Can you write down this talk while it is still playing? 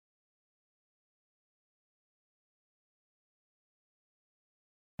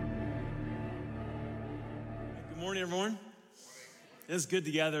Morning, everyone. It's good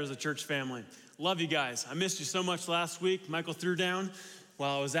to gather as a church family. Love you guys. I missed you so much last week. Michael threw down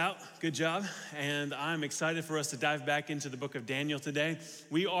while I was out. Good job. And I'm excited for us to dive back into the book of Daniel today.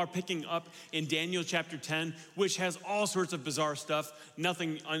 We are picking up in Daniel chapter 10, which has all sorts of bizarre stuff.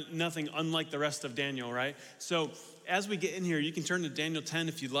 Nothing unlike the rest of Daniel, right? So as we get in here, you can turn to Daniel 10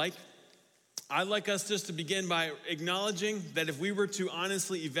 if you'd like. I'd like us just to begin by acknowledging that if we were to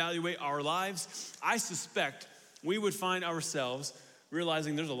honestly evaluate our lives, I suspect we would find ourselves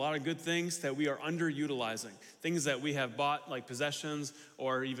realizing there's a lot of good things that we are underutilizing. Things that we have bought, like possessions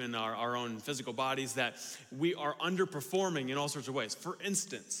or even our own physical bodies, that we are underperforming in all sorts of ways. For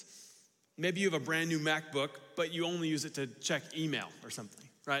instance, maybe you have a brand new MacBook, but you only use it to check email or something,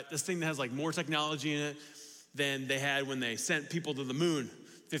 right? This thing that has like more technology in it than they had when they sent people to the moon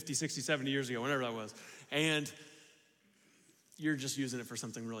 50, 60, 70 years ago, whenever that was. And you're just using it for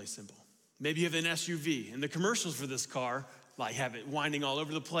something really simple. Maybe you have an SUV, and the commercials for this car like have it winding all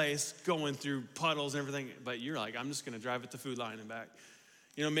over the place, going through puddles and everything, but you're like, I'm just gonna drive it to Food Lion and back.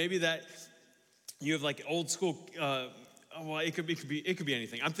 You know, maybe that you have like old school, well, it could be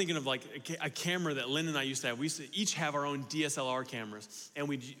anything. I'm thinking of like a camera that Lynn and I used to have. We used to each have our own DSLR cameras. And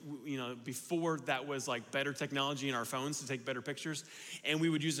before that was like better technology in our phones to take better pictures. And we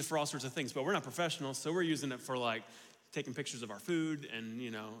would use it for all sorts of things. But we're not professionals, so we're using it for like taking pictures of our food and,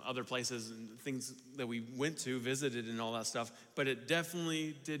 other places and things that we went to, visited and all that stuff. But it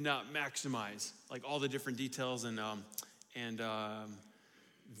definitely did not maximize like all the different details and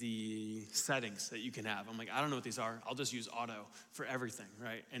the settings that you can have. I'm like, I don't know what these are. I'll just use auto for everything,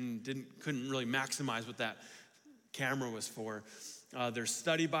 right? And couldn't really maximize what that camera was for. There's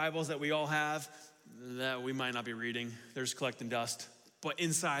study Bibles that we all have that we might not be reading. There's collecting dust. But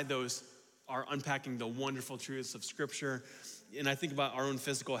inside those are unpacking the wonderful truths of Scripture. And I think about our own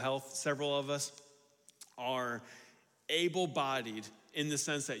physical health. Several of us are able-bodied in the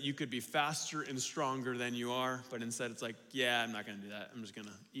sense that you could be faster and stronger than you are, but instead it's like, yeah, I'm not gonna do that. I'm just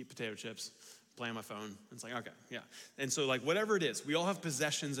gonna eat potato chips, play on my phone. It's like, okay, yeah. And so like whatever it is, we all have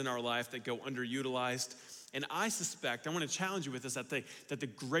possessions in our life that go underutilized. And I suspect, I wanna challenge you with this, that the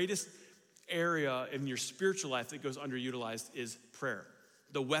greatest area in your spiritual life that goes underutilized is prayer,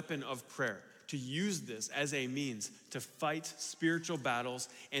 the weapon of prayer. To use this as a means to fight spiritual battles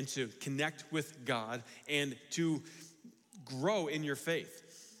and to connect with God and to grow in your faith.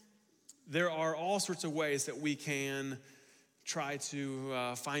 There are all sorts of ways that we can try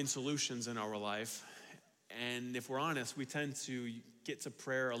to find solutions in our life. And if we're honest, we tend to get to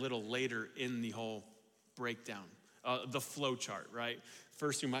prayer a little later in the whole breakdown, the flow chart, right?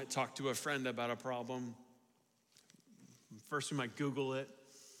 First, you might talk to a friend about a problem. First, you might Google it.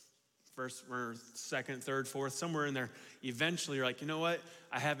 First or second, third, fourth, somewhere in there. Eventually, you're like, you know what?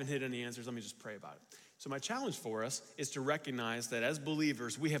 I haven't hit any answers. Let me just pray about it. So my challenge for us is to recognize that as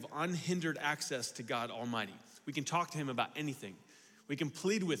believers, we have unhindered access to God Almighty. We can talk to him about anything. We can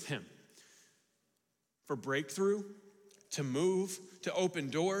plead with him for breakthrough, to move, to open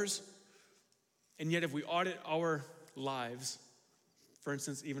doors. And yet if we audit our lives, for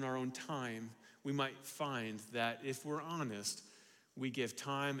instance, even our own time, we might find that if we're honest, we give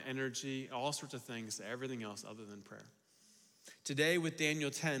time, energy, all sorts of things to everything else other than prayer. Today with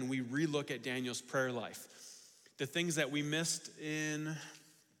Daniel 10, we relook at Daniel's prayer life. The things that we missed in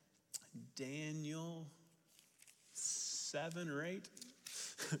Daniel 7 or 8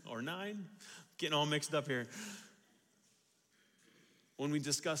 or 9, getting all mixed up here. When we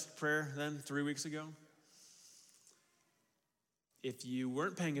discussed prayer then 3 weeks ago, if you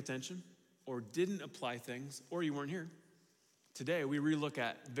weren't paying attention or didn't apply things or you weren't here, today we relook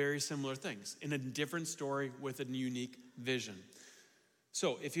at very similar things in a different story with a unique vision.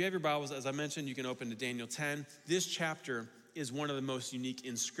 So if you have your Bibles, as I mentioned, you can open to Daniel 10. This chapter is one of the most unique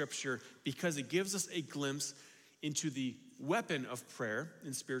in Scripture because it gives us a glimpse into the weapon of prayer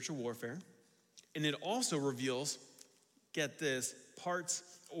in spiritual warfare. And it also reveals, get this, parts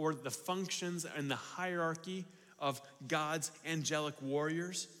or the functions and the hierarchy of God's angelic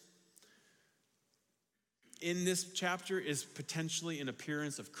warriors. In this chapter is potentially an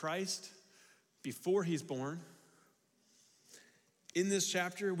appearance of Christ before he's born. In this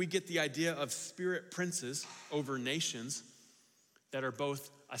chapter, we get the idea of spirit princes over nations that are both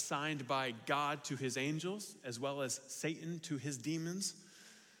assigned by God to his angels as well as Satan to his demons.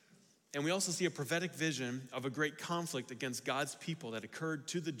 And we also see a prophetic vision of a great conflict against God's people that occurred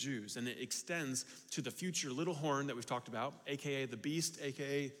to the Jews, and it extends to the future little horn that we've talked about, aka the beast,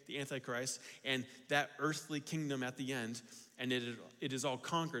 aka the Antichrist, and that earthly kingdom at the end, and it is all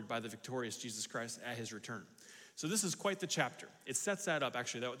conquered by the victorious Jesus Christ at his return. So this is quite the chapter. It sets that up,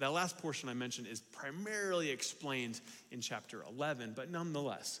 actually. That last portion I mentioned is primarily explained in chapter 11, but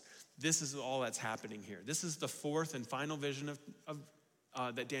nonetheless, this is all that's happening here. This is the fourth and final vision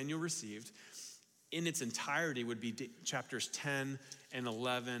that Daniel received. In its entirety would be chapters 10 and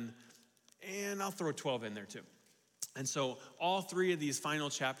 11, and I'll throw 12 in there too. And so all three of these final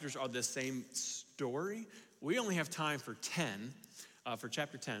chapters are the same story. We only have time for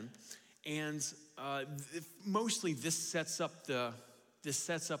chapter 10. And mostly this sets up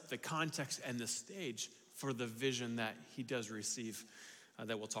the context and the stage for the vision that he does receive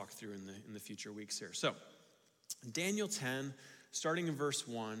that we'll talk through in the future weeks here. So Daniel 10, starting in verse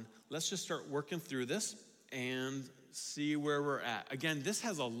 1, let's just start working through this and see where we're at. Again, this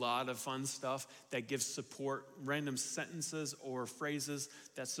has a lot of fun stuff that gives support, random sentences or phrases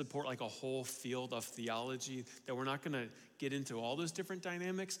that support like a whole field of theology that we're not going to get into all those different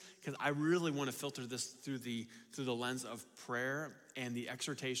dynamics because I really want to filter this through the lens of prayer and the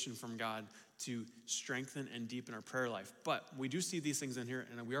exhortation from God to strengthen and deepen our prayer life. But we do see these things in here,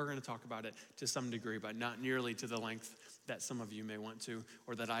 and we are going to talk about it to some degree, but not nearly to the length that some of you may want to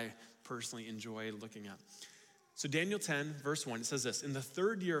or that I personally enjoy looking at. So Daniel 10, verse 1, it says this: in the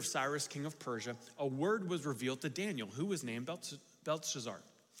third year of Cyrus, king of Persia, a word was revealed to Daniel, who was named Belshazzar.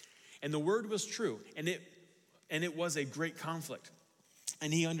 And the word was true, and it was a great conflict.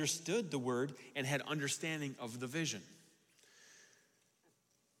 And he understood the word and had understanding of the vision.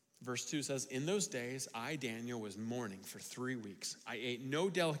 Verse 2 says, in those days, I, Daniel, was mourning for 3 weeks. I ate no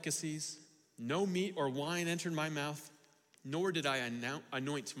delicacies, no meat or wine entered my mouth, nor did I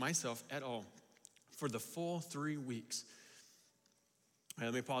anoint myself at all for the full 3 weeks. All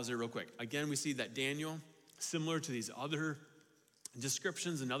right, let me pause here real quick. Again, we see that Daniel, similar to these other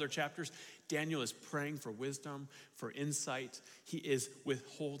descriptions in other chapters, Daniel is praying for wisdom, for insight. He is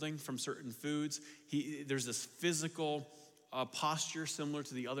withholding from certain foods. There's this physical posture similar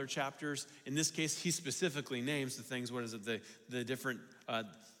to the other chapters. In this case, he specifically names the things, what is it, the different,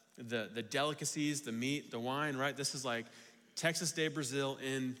 the delicacies, the meat, the wine, right? This is like Texas de Brazil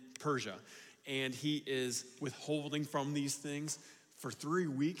in Persia. And he is withholding from these things for 3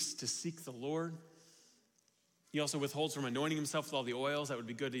 weeks to seek the Lord. He also withholds from anointing himself with all the oils that would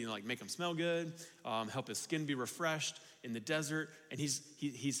be good to like make him smell good, help his skin be refreshed in the desert. And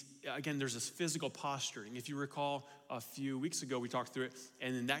he's again, there's this physical posturing. If you recall, a few weeks ago we talked through it,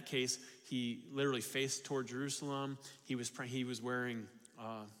 and in that case, he literally faced toward Jerusalem. He was wearing,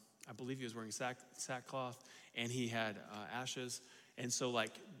 I believe he was wearing sackcloth, and he had ashes. And so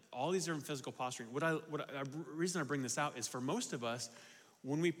like all these different physical posturing. Reason I bring this out is for most of us,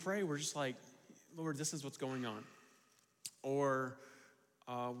 when we pray, we're just like, Lord, this is what's going on. Or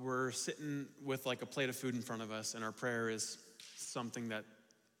we're sitting with like a plate of food in front of us, and our prayer is something that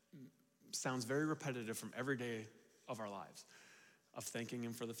sounds very repetitive from every day of our lives, of thanking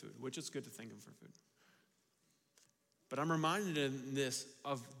him for the food, which it's good to thank him for food. But I'm reminded in this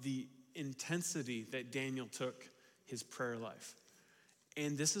of the intensity that Daniel took his prayer life.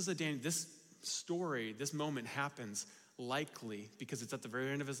 And this story, this moment happens likely, because it's at the very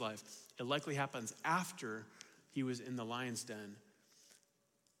end of his life, it likely happens after he was in the lion's den.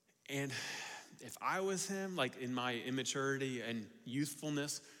 And if I was him, like in my immaturity and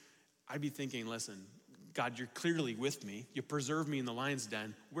youthfulness, I'd be thinking, listen, God, you're clearly with me. You preserve me in the lion's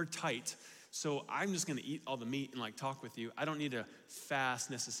den. We're tight. So I'm just gonna eat all the meat and like talk with you. I don't need to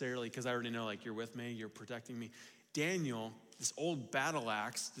fast necessarily because I already know like you're with me, you're protecting me. Daniel, this old battle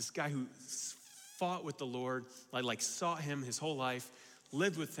axe, this guy who fought with the Lord, like sought him his whole life,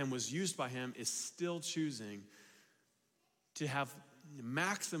 lived with him, was used by him, is still choosing to have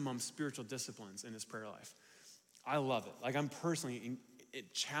maximum spiritual disciplines in his prayer life. I love it. Like I'm personally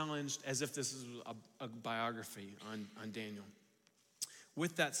challenged as if this is a biography on Daniel.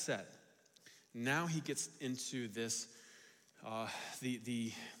 With that said, now he gets into this,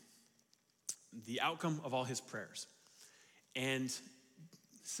 the outcome of all his prayers. And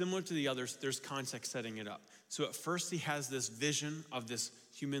similar to the others, there's context setting it up. So at first he has this vision of this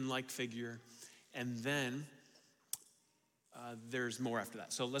human-like figure, and then there's more after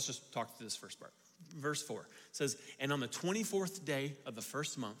that. So let's just talk through this first part. Verse 4 says, and on the 24th day of the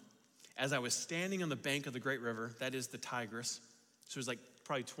first month, as I was standing on the bank of the great river, that is the Tigris, so it's like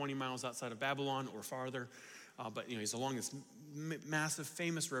probably 20 miles outside of Babylon or farther, but he's along this massive,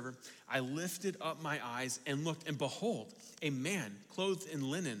 famous river. I lifted up my eyes and looked, and behold, a man clothed in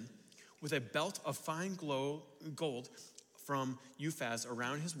linen with a belt of fine gold from Uphaz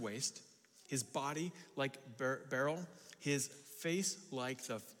around his waist, his body like beryl, his face like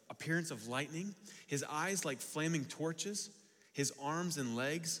the appearance of lightning, his eyes like flaming torches, his arms and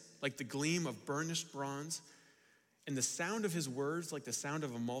legs like the gleam of burnished bronze. And the sound of his words like the sound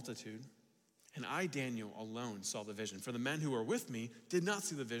of a multitude. And I, Daniel, alone saw the vision. For the men who were with me did not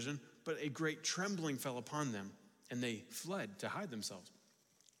see the vision, but a great trembling fell upon them, and they fled to hide themselves.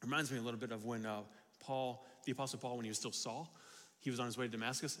 Reminds me a little bit of when the Apostle Paul, when he was still Saul, he was on his way to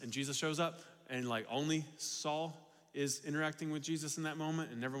Damascus, and Jesus shows up, and like only Saul is interacting with Jesus in that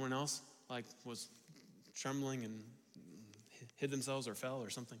moment, and everyone else like was trembling and hid themselves or fell or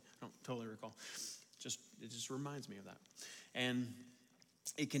something. I don't totally recall. It just reminds me of that. And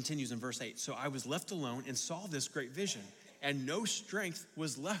it continues in verse 8. So I was left alone and saw this great vision, and no strength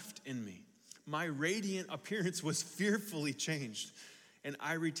was left in me. My radiant appearance was fearfully changed, and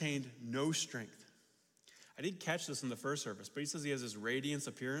I retained no strength. I didn't catch this in the first service, but he says he has this radiance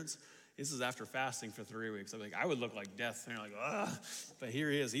appearance. This is after fasting for 3 weeks. I'm like, I would look like death. And you're like, ugh. But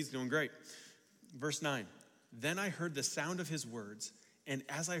here he is. He's doing great. Verse 9. Then I heard the sound of his words, and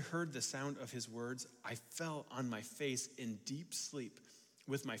as I heard the sound of his words, I fell on my face in deep sleep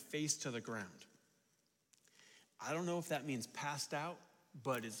with my face to the ground. I don't know if that means passed out,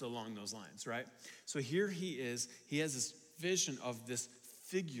 but it's along those lines, right? So here he is. He has this vision of this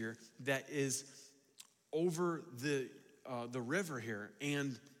figure that is over the river here,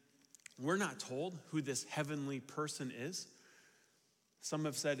 and we're not told who this heavenly person is. Some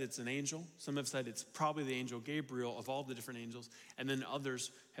have said it's an angel. Some have said it's probably the angel Gabriel of all the different angels. And then others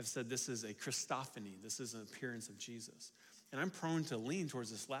have said this is a Christophany. This is an appearance of Jesus. And I'm prone to lean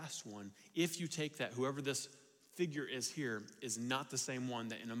towards this last one if you take that whoever this figure is here is not the same one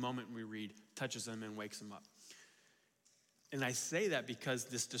that in a moment we read touches him and wakes him up. And I say that because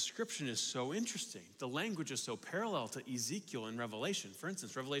this description is so interesting. The language is so parallel to Ezekiel and Revelation. For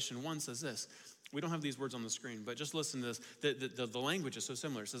instance, Revelation 1 says this. We don't have these words on the screen, but just listen to this. The language is so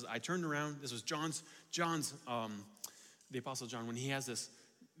similar. It says, I turned around. This was John's, the Apostle John, when he has this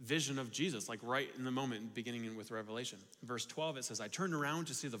vision of Jesus, like right in the moment, beginning with Revelation. Verse 12, it says, I turned around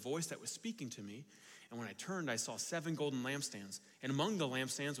to see the voice that was speaking to me. And when I turned, I saw 7 golden lampstands. And among the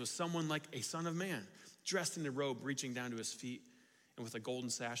lampstands was someone like a son of man, dressed in a robe reaching down to his feet and with a golden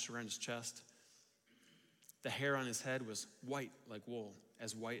sash around his chest. The hair on his head was white like wool,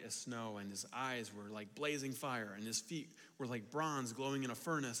 as white as snow, and his eyes were like blazing fire, and his feet were like bronze glowing in a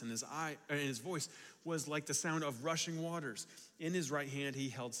furnace, and his voice was like the sound of rushing waters. In his right hand he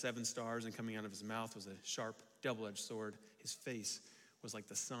held 7 stars, and coming out of his mouth was a sharp, double-edged sword. His face was like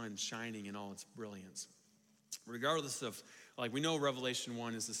the sun shining in all its brilliance. Regardless of, like, we know Revelation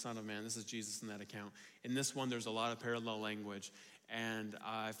 1 is the Son of Man. This is Jesus in that account. In this one, there's a lot of parallel language, and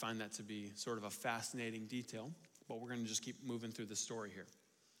I find that to be sort of a fascinating detail, but we're going to just keep moving through the story here.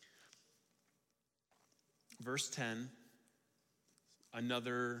 Verse 10,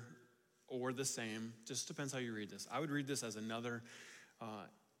 another or the same, just depends how you read this. I would read this as another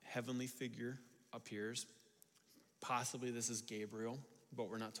heavenly figure appears. Possibly this is Gabriel, but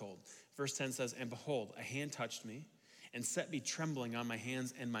we're not told. Verse 10 says, and behold, a hand touched me and set me trembling on my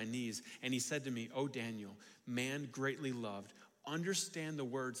hands and my knees. And he said to me, O Daniel, man greatly loved, understand the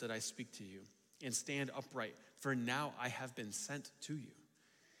words that I speak to you and stand upright, for now I have been sent to you.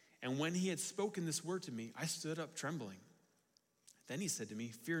 And when he had spoken this word to me, I stood up trembling. Then he said to me,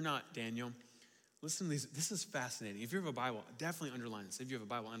 fear not, Daniel. Listen to these. This is fascinating. If you have a Bible, definitely underline this. If you have a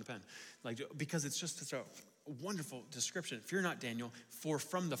Bible and a pen, because it's just such a wonderful description. Fear not, Daniel, for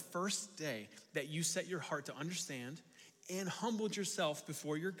from the first day that you set your heart to understand and humbled yourself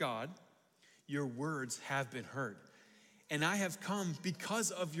before your God, your words have been heard. And I have come because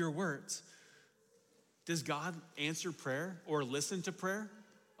of your words. Does God answer prayer or listen to prayer?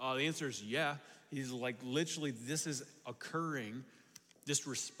 The answer is yeah. He's like, literally, this is occurring. This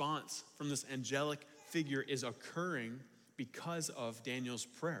response from this angelic figure is occurring because of Daniel's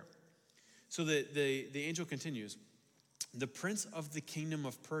prayer. So the angel continues, the prince of the kingdom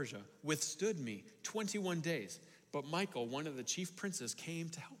of Persia withstood me 21 days, but Michael, one of the chief princes, came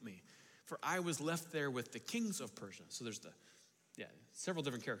to help me, for I was left there with the kings of Persia. So there's several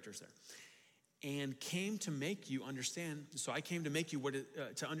different characters there. And came to make you understand, so I came to make you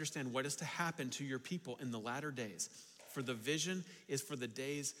to understand what is to happen to your people in the latter days. For the vision is for the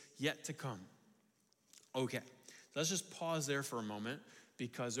days yet to come. Okay, let's just pause there for a moment,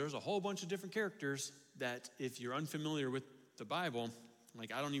 because there's a whole bunch of different characters that if you're unfamiliar with the Bible,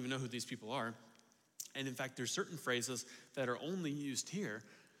 like I don't even know who these people are. And in fact, there's certain phrases that are only used here.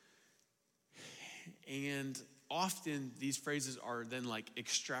 And often these phrases are then like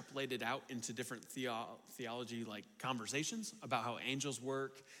extrapolated out into different theology like conversations about how angels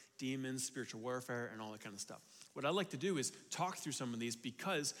work, demons, spiritual warfare, and all that kind of stuff. What I like to do is talk through some of these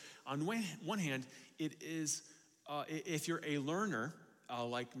because on one hand, it is, if you're a learner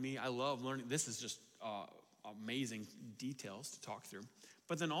like me, I love learning. This is just amazing details to talk through.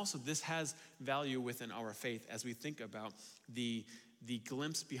 But then also this has value within our faith as we think about the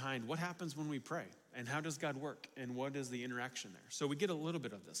glimpse behind what happens when we pray and how does God work and what is the interaction there. So we get a little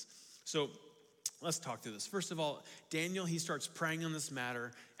bit of this. So let's talk through this. First of all, Daniel, he starts praying on this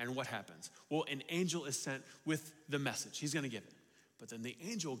matter, and what happens? Well, an angel is sent with the message. He's going to give it. But then the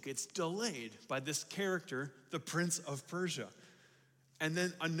angel gets delayed by this character, the Prince of Persia. And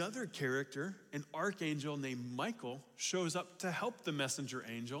then another character, an archangel named Michael, shows up to help the messenger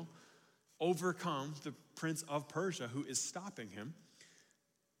angel overcome the Prince of Persia who is stopping him.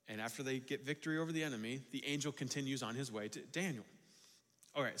 And after they get victory over the enemy, the angel continues on his way to Daniel.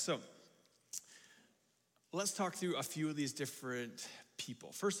 All right, so let's talk through a few of these different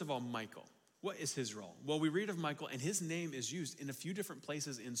people. First of all, Michael. What is his role? Well, we read of Michael, and his name is used in a few different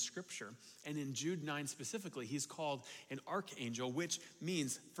places in Scripture. And in Jude 9 specifically, he's called an archangel, which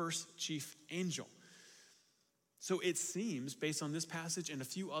means first chief angel. So it seems, based on this passage and a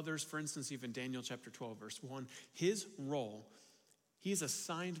few others, for instance, even Daniel chapter 12, verse 1, his role, he is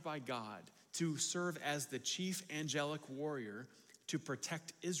assigned by God to serve as the chief angelic warrior to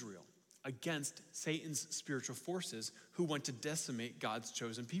protect Israel against Satan's spiritual forces who want to decimate God's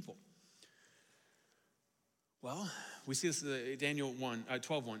chosen people. Well, we see this in Daniel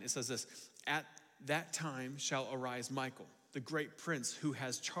 12:1. It says this, "At that time shall arise Michael, the great prince who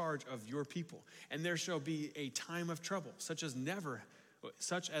has charge of your people, and there shall be a time of trouble, such as never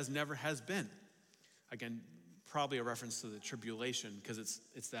has been." Again, probably a reference to the tribulation, because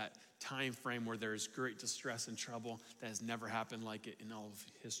it's that time frame where there's great distress and trouble that has never happened like it in all of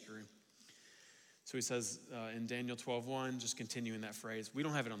history. So he says in Daniel 12:1, just continuing that phrase. We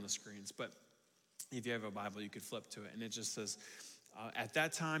don't have it on the screens, but if you have a Bible, you could flip to it. And it just says, "At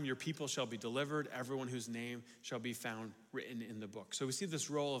that time, your people shall be delivered, everyone whose name shall be found written in the book." So we see this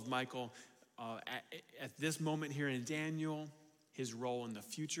role of Michael at this moment here in Daniel, his role in the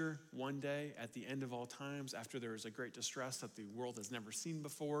future, one day at the end of all times, after there is a great distress that the world has never seen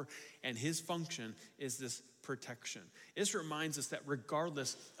before. And his function is this protection. This reminds us that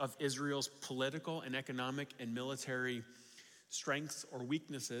regardless of Israel's political and economic and military strengths or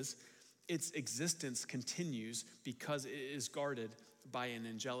weaknesses, its existence continues because it is guarded by an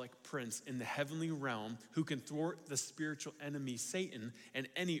angelic prince in the heavenly realm who can thwart the spiritual enemy Satan and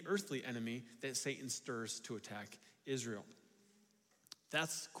any earthly enemy that Satan stirs to attack Israel.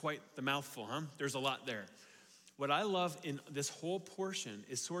 That's quite the mouthful, huh? There's a lot there. What I love in this whole portion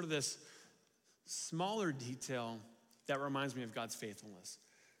is sort of this smaller detail that reminds me of God's faithfulness.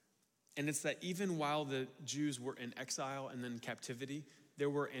 And it's that even while the Jews were in exile and then captivity, there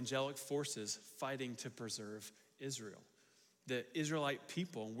were angelic forces fighting to preserve Israel. The Israelite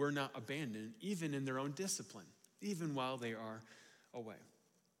people were not abandoned, even in their own discipline, even while they are away.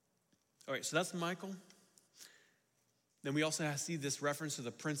 All right, so that's Michael. Then we also see this reference to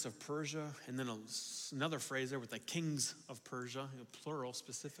the Prince of Persia, and then another phrase there with the kings of Persia, plural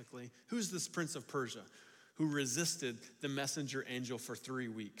specifically. Who's this Prince of Persia who resisted the messenger angel for 3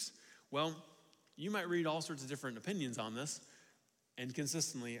 weeks? Well, you might read all sorts of different opinions on this. And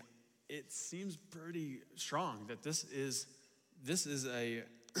consistently, it seems pretty strong that this is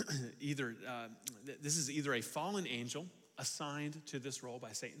either a fallen angel assigned to this role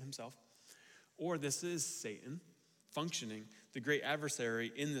by Satan himself, or this is Satan functioning, the great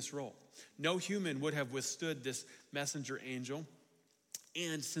adversary in this role. No human would have withstood this messenger angel.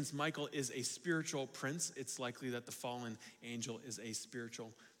 And since Michael is a spiritual prince, it's likely that the fallen angel is a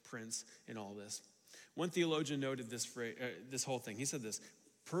spiritual prince in all this. One theologian noted this whole thing. He said this,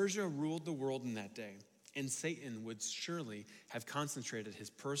 "Persia ruled the world in that day, and Satan would surely have concentrated his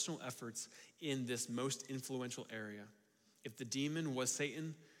personal efforts in this most influential area. If the demon was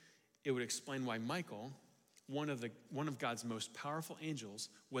Satan, it would explain why Michael, one of God's most powerful angels,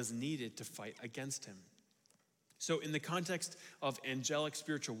 was needed to fight against him." So in the context of angelic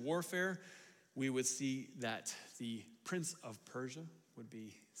spiritual warfare, we would see that the Prince of Persia would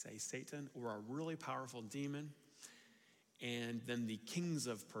be, say, Satan or a really powerful demon. And then the kings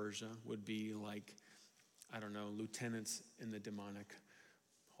of Persia would be like, I don't know, lieutenants in the demonic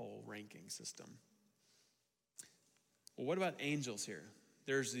whole ranking system. Well, what about angels here?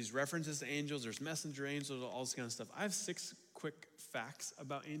 There's these references to angels, there's messenger angels, all this kind of stuff. I have 6 quick facts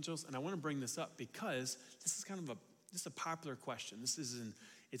about angels, and I want to bring this up because this is kind of a popular question.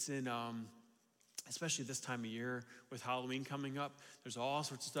 It's in especially this time of year with Halloween coming up. There's all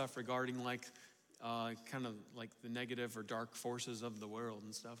sorts of stuff regarding kind of like the negative or dark forces of the world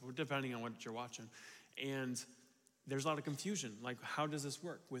and stuff, depending on what you're watching. And there's a lot of confusion, like how does this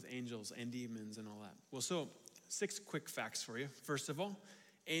work with angels and demons and all that? Well, so 6 quick facts for you. First of all,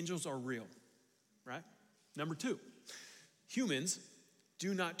 angels are real, right? Number 2, humans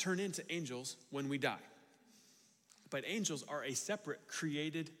do not turn into angels when we die. But angels are a separate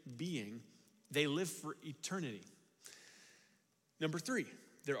created being. They live for eternity. Number 3,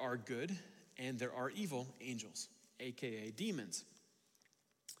 there are good and there are evil angels, aka demons.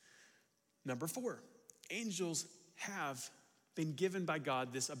 Number 4, angels have been given by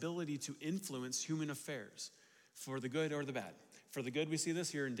God this ability to influence human affairs for the good or the bad. For the good, we see this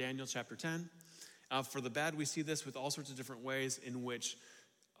here in Daniel chapter 10. For the bad, we see this with all sorts of different ways in which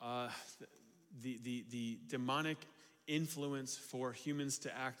the demonic influence for humans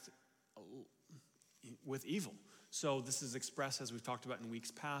to act with evil. So this is expressed, as we've talked about in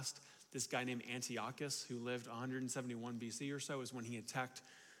weeks past. This guy named Antiochus, who lived 171 BC or so, is when he attacked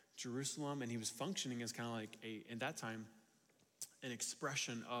Jerusalem, and he was functioning as kind of like in that time, an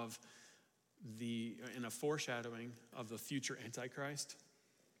expression of and a foreshadowing of the future Antichrist.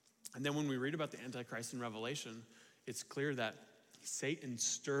 And then when we read about the Antichrist in Revelation, it's clear that Satan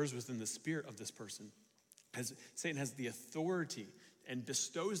stirs within the spirit of this person. Satan has the authority and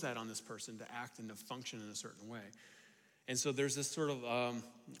bestows that on this person to act and to function in a certain way. And so there's this sort of,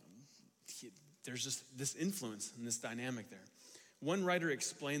 there's just this influence and this dynamic there. One writer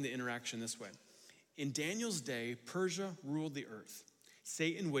explained the interaction this way. In Daniel's day, Persia ruled the earth.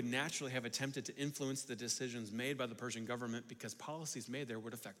 Satan would naturally have attempted to influence the decisions made by the Persian government because policies made there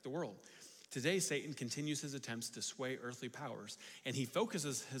would affect the world. Today, Satan continues his attempts to sway earthly powers, and he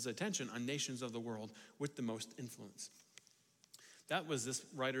focuses his attention on nations of the world with the most influence. That was this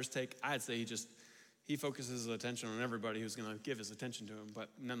writer's take. I'd say he focuses his attention on everybody who's going to give his attention to him, but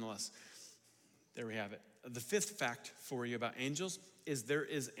nonetheless, there we have it. The 5th fact for you about angels is there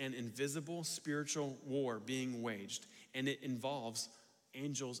is an invisible spiritual war being waged, and it involves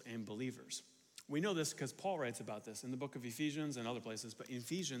angels and believers. We know this because Paul writes about this in the book of Ephesians and other places, but in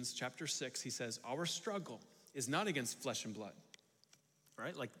Ephesians chapter 6, he says, our struggle is not against flesh and blood,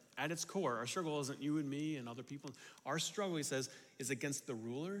 right? Like at its core, our struggle isn't you and me and other people. Our struggle, he says, is against the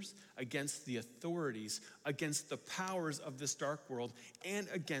rulers, against the authorities, against the powers of this dark world, and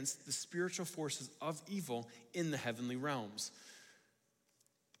against the spiritual forces of evil in the heavenly realms.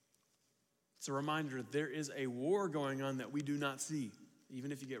 It's a reminder there is a war going on that we do not see.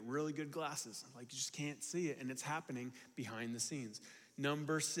 Even if you get really good glasses, like you just can't see it, and it's happening behind the scenes.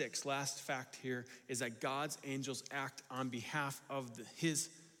 Number 6, last fact here, is that God's angels act on behalf of his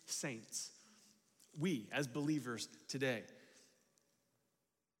saints. We, as believers today.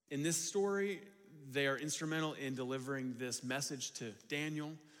 In this story, they are instrumental in delivering this message to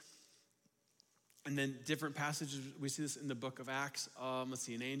Daniel. And then different passages, we see this in the book of Acts. Let's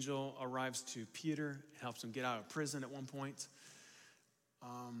see, an angel arrives to Peter, helps him get out of prison at one point.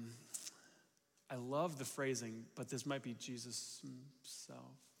 I love the phrasing, but this might be Jesus himself.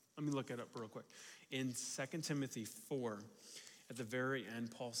 Let me look it up real quick. In 2 Timothy 4, at the very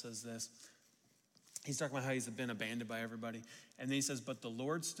end, Paul says this. He's talking about how he's been abandoned by everybody. And then he says, but the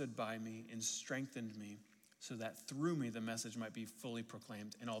Lord stood by me and strengthened me so that through me the message might be fully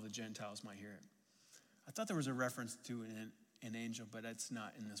proclaimed and all the Gentiles might hear it. I thought there was a reference to an angel, but it's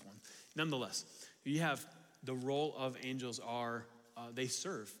not in this one. Nonetheless, you have the role of angels are they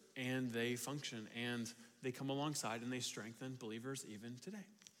serve and they function and they come alongside and they strengthen believers even today.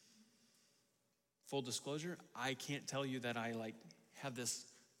 Full disclosure, I can't tell you that I have this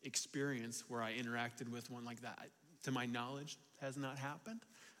experience where I interacted with one like that. To my knowledge, has not happened.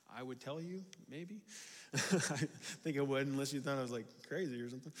 I would tell you, maybe. I think I would, unless you thought I was crazy or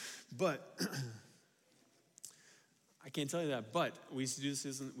something. But I can't tell you that. But we see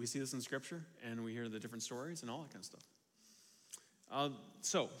this in Scripture, and we hear the different stories and all that kind of stuff.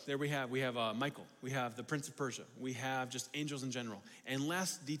 So there we have Michael, we have the Prince of Persia, we have just angels in general. And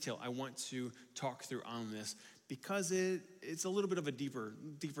last detail I want to talk through on this, because it's a little bit of a deeper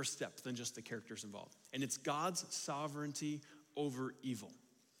step than just the characters involved. And it's God's sovereignty over evil.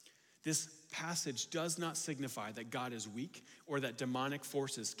 This passage does not signify that God is weak or that demonic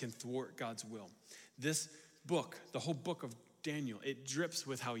forces can thwart God's will. This book, the whole book of Daniel, it drips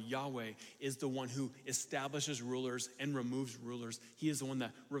with how Yahweh is the one who establishes rulers and removes rulers. He is the one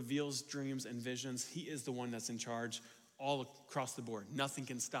that reveals dreams and visions. He is the one that's in charge all across the board. Nothing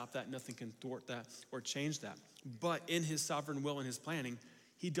can stop that. Nothing can thwart that or change that. But in his sovereign will and his planning,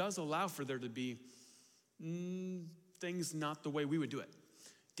 he does allow for there to be things not the way we would do it.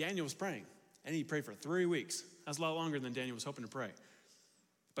 Daniel was praying, and he prayed for 3 weeks. That's a lot longer than Daniel was hoping to pray.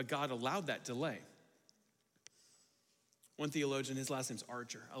 But God allowed that delay. One theologian, his last name's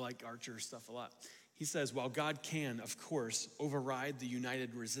Archer. I like Archer stuff a lot. He says, while God can, of course, override the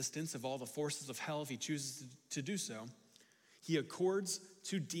united resistance of all the forces of hell if he chooses to do so, He accords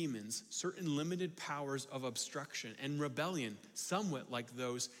to demons certain limited powers of obstruction and rebellion, somewhat like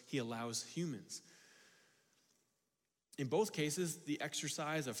those he allows humans. In both cases, the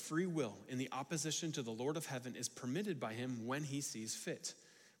exercise of free will in the opposition to the Lord of heaven is permitted by him when he sees fit.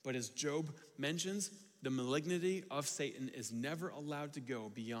 But as Job mentions, the malignity of Satan is never allowed to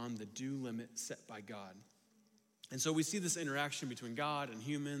go beyond the due limit set by God. And so we see this interaction between God and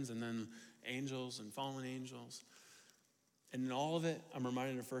humans, and then angels and fallen angels. And in all of it, I'm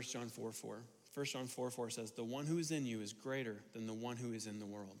reminded of 1 John 4:4. 1 John 4:4 says, the one who is in you is greater than the one who is in the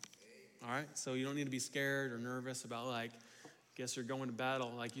world. All right, so you don't need to be scared or nervous about guess you're going to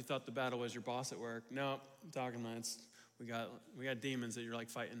battle. Like you thought the battle was your boss at work. No, I'm talking about we got demons that you're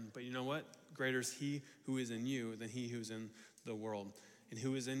fighting. But you know what? Greater is he who is in you than he who's in the world. And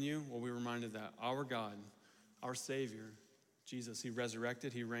who is in you? Well, we're reminded that our God, our Savior, Jesus, he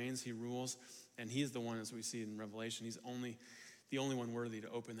resurrected, he reigns, he rules, and he's the one, as we see in Revelation, he's the only one worthy to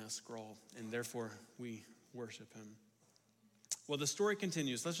open that scroll, and therefore we worship him. Well, the story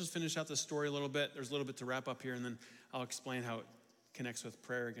continues. Let's just finish out the story a little bit. There's a little bit to wrap up here, and then I'll explain how it connects with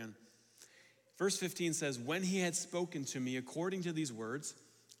prayer again. Verse 15 says, when he had spoken to me according to these words,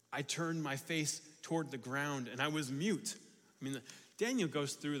 I turned my face toward the ground, and I was mute. Daniel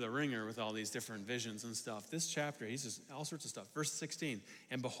goes through the ringer with all these different visions and stuff. This chapter, he's just all sorts of stuff. Verse 16,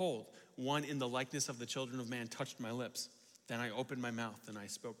 and behold, one in the likeness of the children of man touched my lips. Then I opened my mouth and I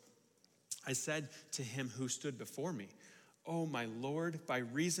spoke. I said to him who stood before me, oh, my Lord, by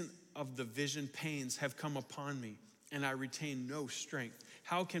reason of the vision, pains have come upon me, and I retain no strength.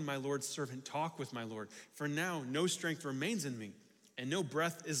 How can my Lord's servant talk with my Lord? For now no strength remains in me, and no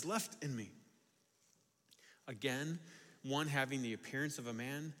breath is left in me. Again, one having the appearance of a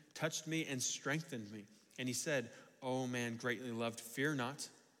man touched me and strengthened me. And he said, O man greatly loved, fear not.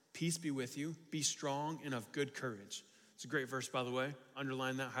 Peace be with you. Be strong and of good courage. It's a great verse, by the way.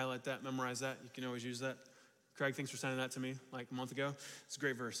 Underline that, highlight that, memorize that. You can always use that. Craig, thanks for sending that to me a month ago. It's a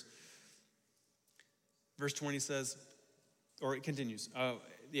great verse. Verse 20 says, or it continues.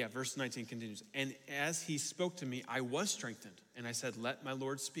 Verse 19 continues. And as he spoke to me, I was strengthened. And I said, let my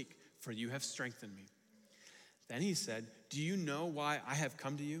Lord speak, for you have strengthened me. Then he said, do you know why I have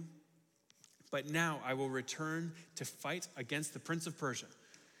come to you? But now I will return to fight against the prince of Persia.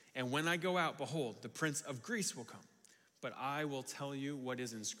 And when I go out, behold, the prince of Greece will come. But I will tell you what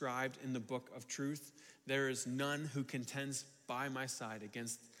is inscribed in the book of truth. There is none who contends by my side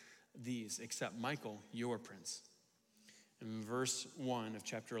against these, except Michael, your prince. And verse 1 of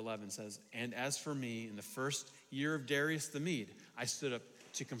chapter 11 says, and as for me, in the first year of Darius the Mede, I stood up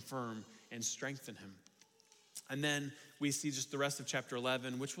to confirm and strengthen him. And then we see just the rest of chapter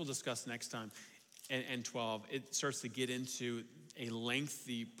 11, which we'll discuss next time, and 12. It starts to get into a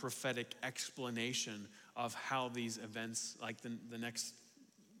lengthy prophetic explanation of how these events, like the next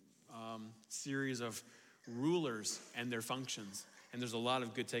series of rulers and their functions. And there's a lot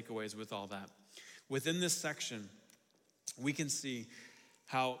of good takeaways with all that. Within this section, we can see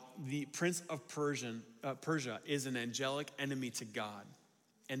how the prince of Persia is an angelic enemy to God.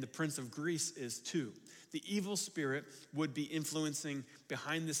 And the prince of Greece is too. The evil spirit would be influencing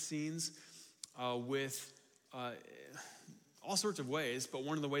behind the scenes with all sorts of ways, but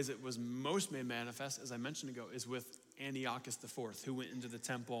one of the ways it was most made manifest, as I mentioned ago, is with Antiochus IV, who went into the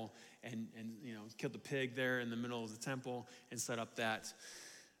temple and killed the pig there in the middle of the temple and set up that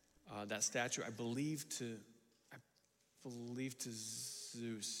statue. I believe to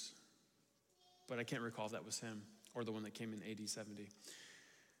Zeus, but I can't recall if that was him or the one that came in AD 70.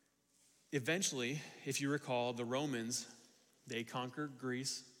 Eventually, if you recall, the Romans, they conquered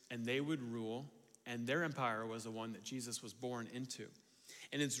Greece and they would rule, and their empire was the one that Jesus was born into.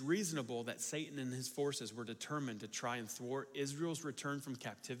 And it's reasonable that Satan and his forces were determined to try and thwart Israel's return from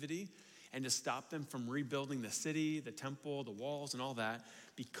captivity and to stop them from rebuilding the city, the temple, the walls, and all that,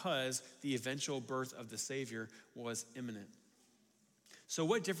 because the eventual birth of the Savior was imminent. So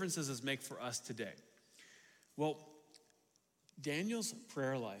what difference does this make for us today? Well, Daniel's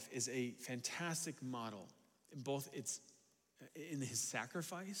prayer life is a fantastic model, both in his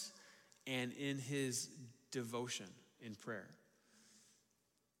sacrifice and in his devotion in prayer.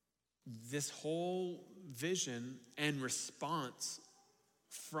 This whole vision and response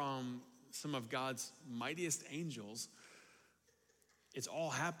from some of God's mightiest angels, it's all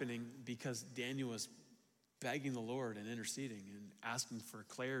happening because Daniel was begging the Lord and interceding and asking for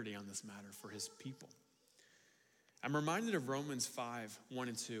clarity on this matter for his people. I'm reminded of Romans 5, 1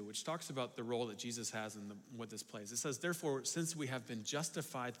 and 2, which talks about the role that Jesus has in what this plays. It says, therefore, since we have been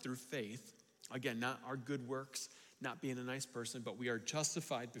justified through faith, again, not our good works, not being a nice person, but we are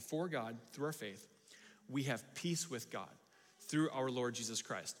justified before God through our faith, we have peace with God through our Lord Jesus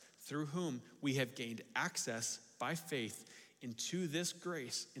Christ, through whom we have gained access by faith into this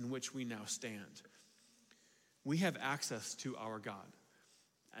grace in which we now stand. We have access to our God.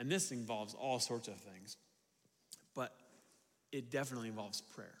 And this involves all sorts of things, but it definitely involves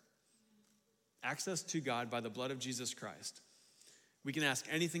prayer. Access to God by the blood of Jesus Christ. We can ask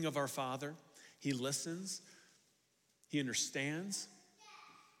anything of our Father. He listens. He understands.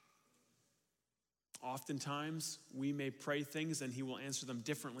 Oftentimes, we may pray things and he will answer them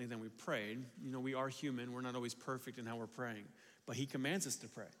differently than we prayed. You know, we are human. We're not always perfect in how we're praying. But he commands us to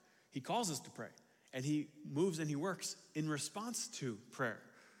pray. He calls us to pray. And he moves and he works in response to prayer.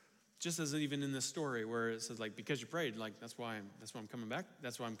 Just as even in this story where it says, like, because you prayed, like, that's why I'm coming back.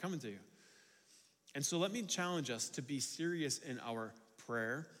 That's why I'm coming to you. And so let me challenge us to be serious in our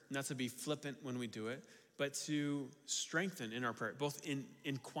prayer, not to be flippant when we do it, but to strengthen in our prayer, both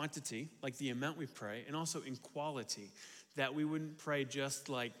in quantity, like the amount we pray, and also in quality, that we wouldn't pray just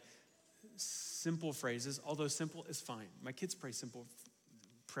like simple phrases, although simple is fine. My kids pray simple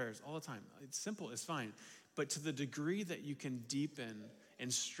prayers all the time. Simple is fine. But to the degree that you can deepen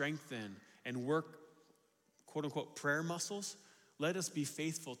and strengthen and work, quote unquote, prayer muscles, let us be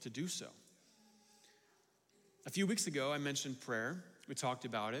faithful to do so. A few weeks ago, I mentioned prayer. We talked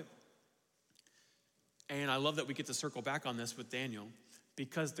about it. And I love that we get to circle back on this with Daniel,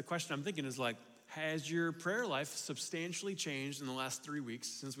 because the question I'm thinking is like, has your prayer life substantially changed in the last 3 weeks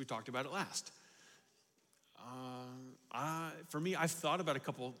since we talked about it last? For me, I've thought about a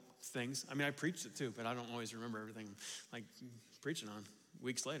couple things. I mean, I preached it too, but I don't always remember everything like preaching on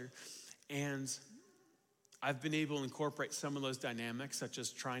weeks later. And I've been able to incorporate some of those dynamics, such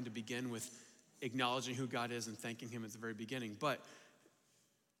as trying to begin with acknowledging who God is and thanking him at the very beginning. But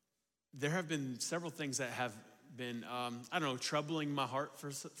there have been several things that have been, troubling my heart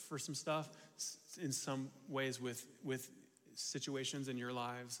for some stuff in some ways with situations in your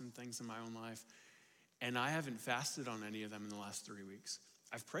lives and things in my own life. And I haven't fasted on any of them in the last 3 weeks.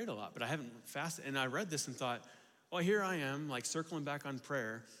 I've prayed a lot, but I haven't fasted. And I read this and thought, well, here I am, like circling back on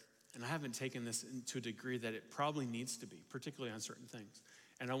prayer, and I haven't taken this to a degree that it probably needs to be, particularly on certain things.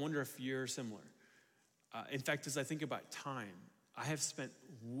 And I wonder if you're similar. In fact, as I think about time, I have spent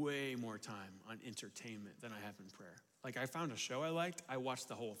way more time on entertainment than I have in prayer. Like, I found a show I liked, I watched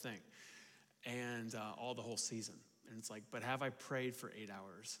the whole thing, and all the whole season. And it's like, but have I prayed for 8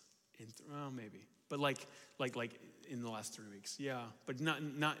 hours? Well, maybe. But like in the last 3 weeks, yeah. But not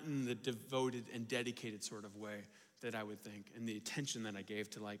in the devoted and dedicated sort of way that I would think, and the attention that I gave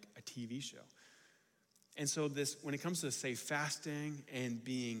to like a TV show. And so this, when it comes to, say, fasting and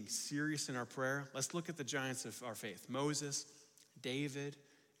being serious in our prayer, let's look at the giants of our faith. Moses, David,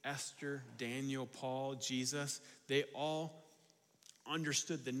 Esther, Daniel, Paul, Jesus. They all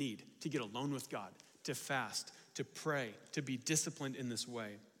understood the need to get alone with God, to fast, to pray, to be disciplined in this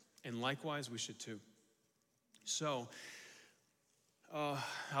way. And likewise, we should too. So, how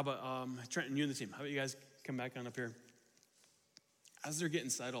about Trenton, you and the team? How about you guys come back on up here? As they're getting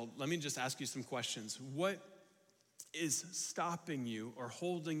settled, let me just ask you some questions. What is stopping you or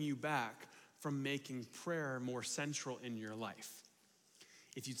holding you back from making prayer more central in your life?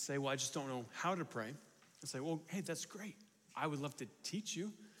 If you'd say, well, I just don't know how to pray, I'd say, well, hey, that's great. I would love to teach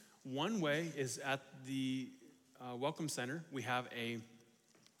you. One way is at the Welcome Center. We have a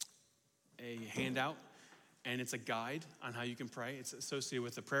handout, and it's a guide on how you can pray. It's associated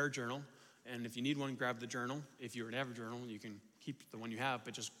with a prayer journal, and if you need one, grab the journal. If you already have a journal, you can keep the one you have,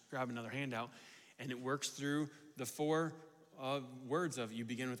 but just grab another handout, and it works through the 4 words of you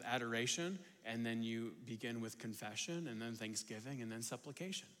begin with adoration, and then you begin with confession, and then thanksgiving, and then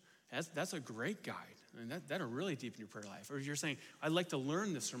supplication. That's a great guide, and that'll really deepen your prayer life. Or if you're saying, I'd like to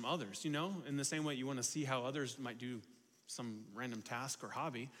learn this from others, in the same way you want to see how others might do some random task or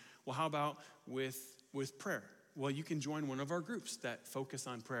hobby. Well, how about with prayer? Well, you can join one of our groups that focus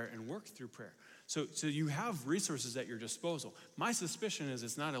on prayer and work through prayer. So you have resources at your disposal. My suspicion is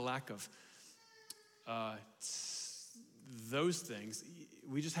it's not a lack of those things.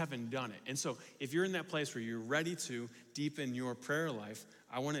 We just haven't done it. And so if you're in that place where you're ready to deepen your prayer life,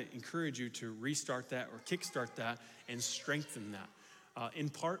 I want to encourage you to restart that or kickstart that and strengthen that. In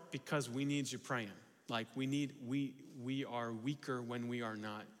part because we need you praying. Like we are weaker when we are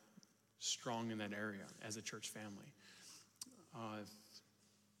not strong in that area as a church family.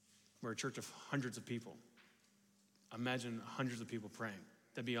 We're a church of hundreds of people. Imagine hundreds of people praying.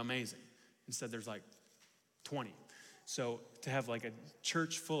 That'd be amazing. Instead, there's like 20. So to have like a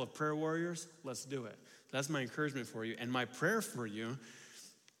church full of prayer warriors, let's do it. That's my encouragement for you. And my prayer for you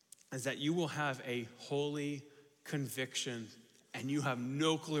is that you will have a holy conviction, and you have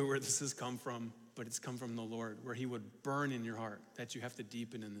no clue where this has come from, but it's come from the Lord, where he would burn in your heart, that you have to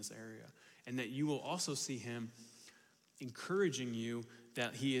deepen in this area. And that you will also see him encouraging you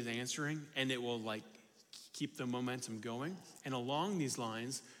that he is answering, and it will like keep the momentum going. And along these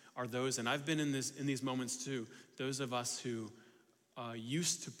lines are those, and I've been in these moments too, those of us who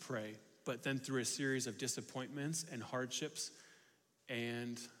used to pray, but then through a series of disappointments and hardships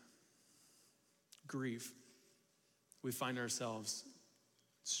and grief, we find ourselves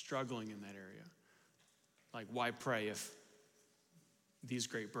struggling in that area. Like, why pray if these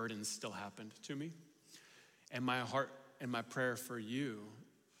great burdens still happened to me? And my heart and my prayer for you,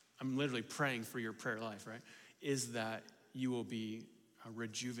 I'm literally praying for your prayer life, right? Is that you will be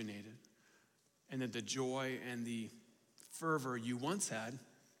rejuvenated, and that the joy and the fervor you once had,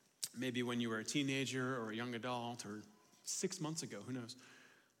 maybe when you were a teenager or a young adult or 6 months ago, who knows,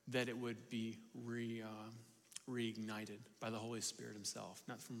 that it would be reignited by the Holy Spirit himself,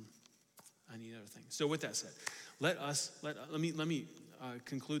 not from any other thing. So with that said, let me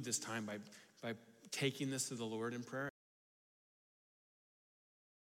conclude this time by taking this to the Lord in prayer.